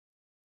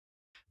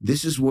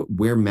This is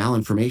where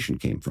malinformation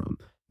came from.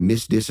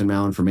 Dis, and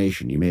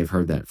malinformation. You may have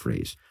heard that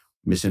phrase.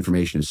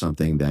 Misinformation is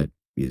something that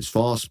is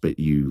false, but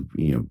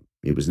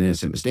it was an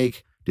innocent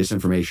mistake.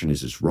 Disinformation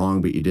is just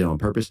wrong, but you did it on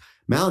purpose.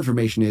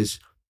 Malinformation is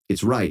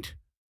it's right,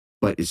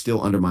 but it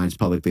still undermines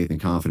public faith and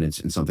confidence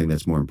in something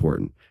that's more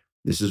important.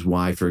 This is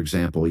why, for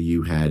example,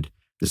 you had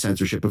the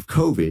censorship of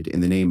COVID in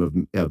the name of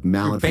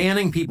malinformation. You're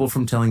banning people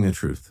from telling the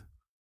truth.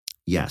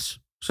 Yes.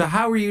 So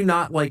how are you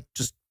not like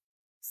just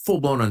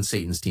full-blown on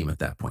Satan's team at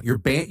that point?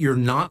 You're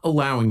not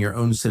allowing your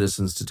own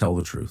citizens to tell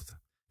the truth.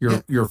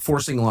 You're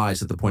forcing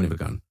lies at the point of a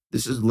gun.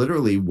 This is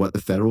literally what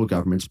the federal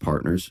government's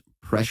partners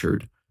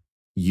pressured,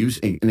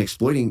 using and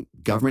exploiting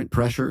government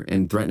pressure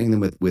and threatening them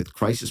with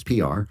crisis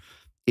PR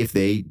if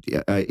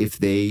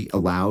they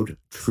allowed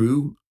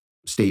true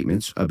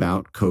statements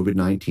about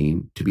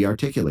COVID-19 to be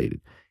articulated.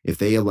 If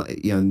they,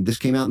 and this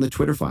came out in the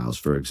Twitter files,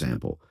 for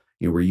example,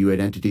 where you had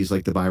entities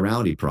like the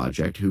Virality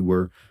Project who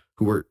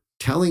were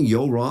telling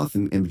Yoel Roth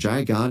and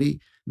Vijay Gadde,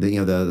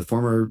 the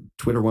former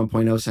Twitter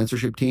 1.0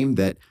 censorship team,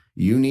 that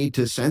you need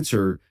to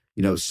censor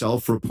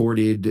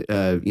self-reported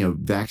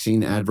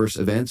vaccine adverse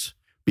events,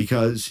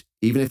 because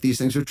even if these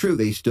things are true,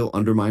 they still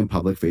undermine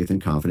public faith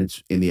and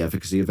confidence in the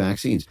efficacy of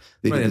vaccines.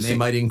 They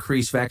might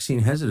increase vaccine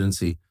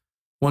hesitancy.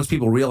 Once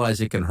people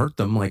realize it can hurt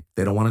them, like,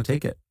 they don't want to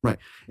take it. Right.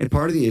 And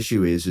part of the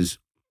issue is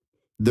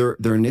their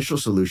initial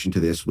solution to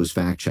this was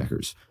fact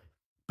checkers.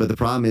 But the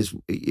problem is,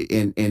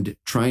 and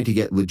trying to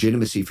get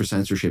legitimacy for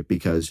censorship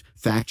because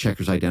fact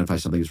checkers identify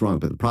something is wrong.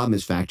 But the problem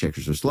is fact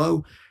checkers are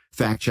slow.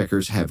 Fact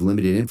checkers have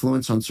limited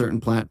influence on certain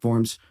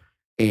platforms.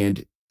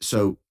 And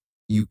so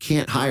you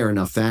can't hire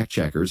enough fact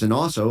checkers. And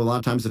also, a lot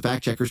of times the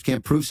fact checkers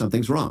can't prove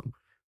something's wrong.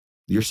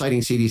 You're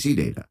citing CDC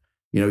data.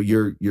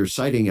 You're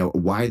citing a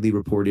widely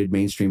reported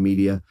mainstream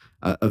media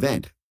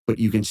event, but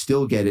you can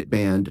still get it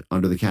banned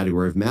under the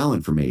category of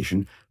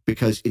malinformation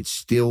because it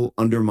still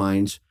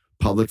undermines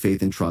public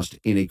faith and trust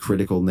in a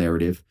critical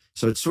narrative.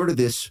 So it's sort of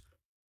this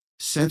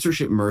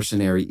censorship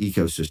mercenary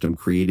ecosystem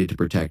created to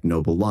protect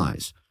noble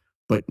lies,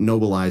 but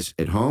noble lies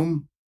at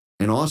home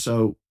and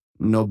also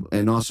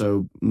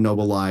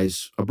noble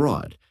lies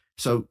abroad.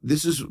 So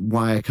this is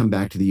why I come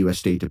back to the U.S.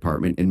 State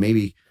Department, and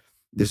maybe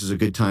this is a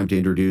good time to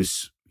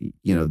introduce,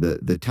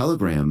 the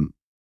Telegram,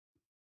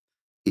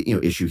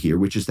 issue here,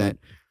 which is that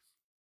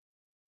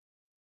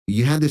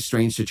you had this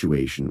strange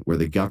situation where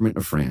the government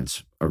of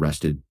France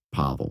arrested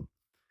Pavel.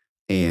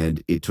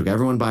 And it took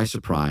everyone by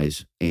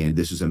surprise. And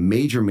this is a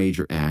major,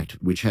 major act,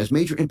 which has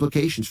major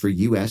implications for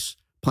U.S.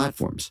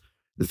 platforms.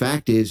 The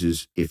fact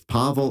is if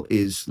Pavel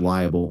is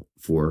liable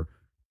for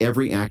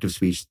every act of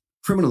speech,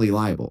 criminally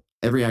liable,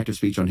 every act of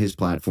speech on his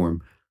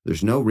platform,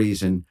 there's no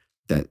reason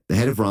that the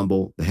head of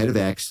Rumble, the head of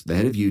X, the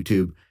head of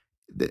YouTube,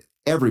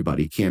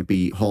 everybody can't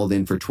be hauled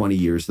in for 20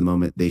 years the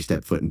moment they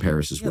step foot in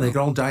Paris as well. They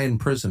could all die in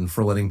prison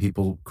for letting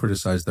people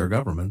criticize their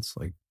governments.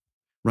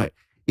 Right.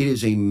 It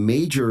is a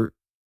major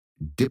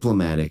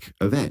diplomatic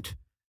event.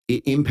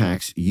 It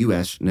impacts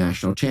U.S.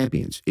 national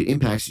champions. It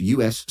impacts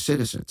U.S.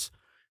 citizens.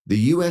 The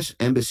U.S.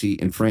 Embassy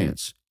in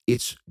France,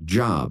 its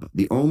job,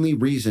 the only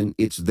reason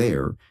it's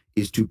there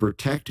is to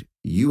protect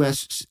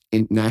U.S.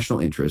 national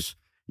interests,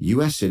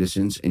 U.S.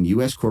 citizens, and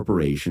U.S.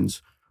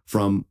 corporations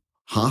from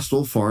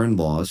hostile foreign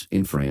laws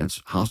in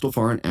France, hostile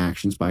foreign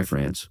actions by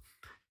France.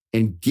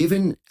 And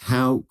given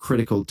how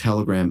critical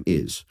Telegram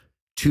is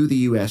to the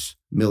U.S.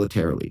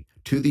 militarily,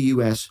 to the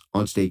U.S.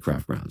 on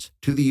statecraft grounds,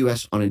 to the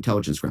U.S. on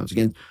intelligence grounds.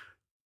 Again,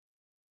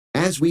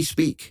 as we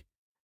speak,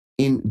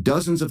 in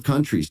dozens of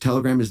countries,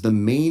 Telegram is the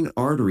main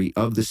artery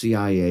of the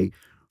CIA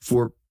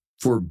for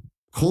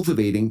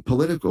cultivating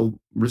political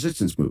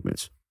resistance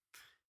movements.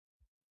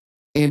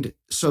 And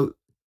so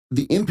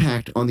the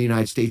impact on the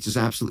United States is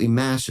absolutely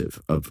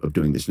massive of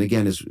doing this. And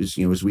again,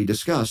 as we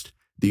discussed,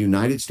 the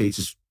United States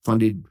has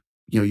funded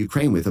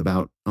Ukraine with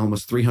about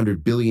almost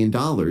 $300 billion.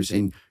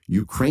 And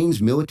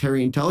Ukraine's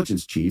military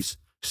intelligence chiefs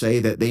say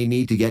that they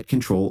need to get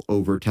control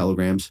over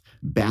Telegram's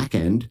back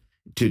end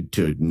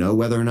to know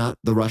whether or not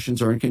the Russians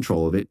are in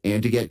control of it,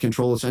 and to get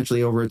control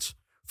essentially over its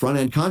front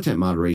end content moderation.